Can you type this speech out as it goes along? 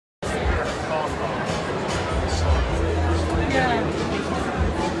Right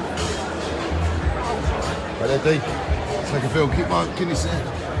there, D. Take a film. Keep my Guinness there.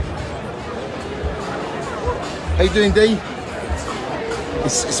 How you doing, D?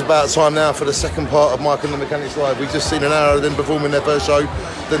 It's about time now for the second part of Mike and the Mechanics Live. We've just seen an hour of them performing their first show.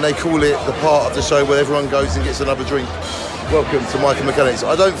 Then they call it the part of the show where everyone goes and gets another drink. Welcome to Mike and Mechanics.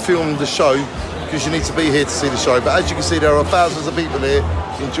 I don't film the show because you need to be here to see the show. But as you can see, there are thousands of people here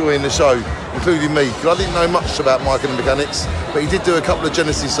enjoying the show, including me. Because I didn't know much about Mike and the Mechanics, but he did do a couple of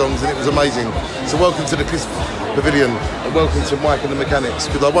Genesis songs and it was amazing. So welcome to the Kiss Pavilion and welcome to Mike and the Mechanics.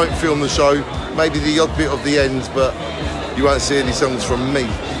 Because I won't film the show, maybe the odd bit of the end, but you won't see any songs from me.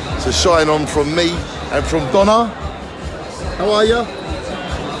 So shine on from me and from Donna. How are you?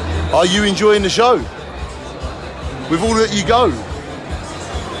 Are you enjoying the show? We've all let you go.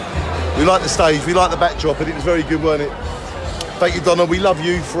 We like the stage, we like the backdrop, and it was very good, weren't it? Thank you, Donna. We love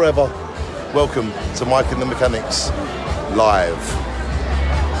you forever. Welcome to Mike and the Mechanics Live.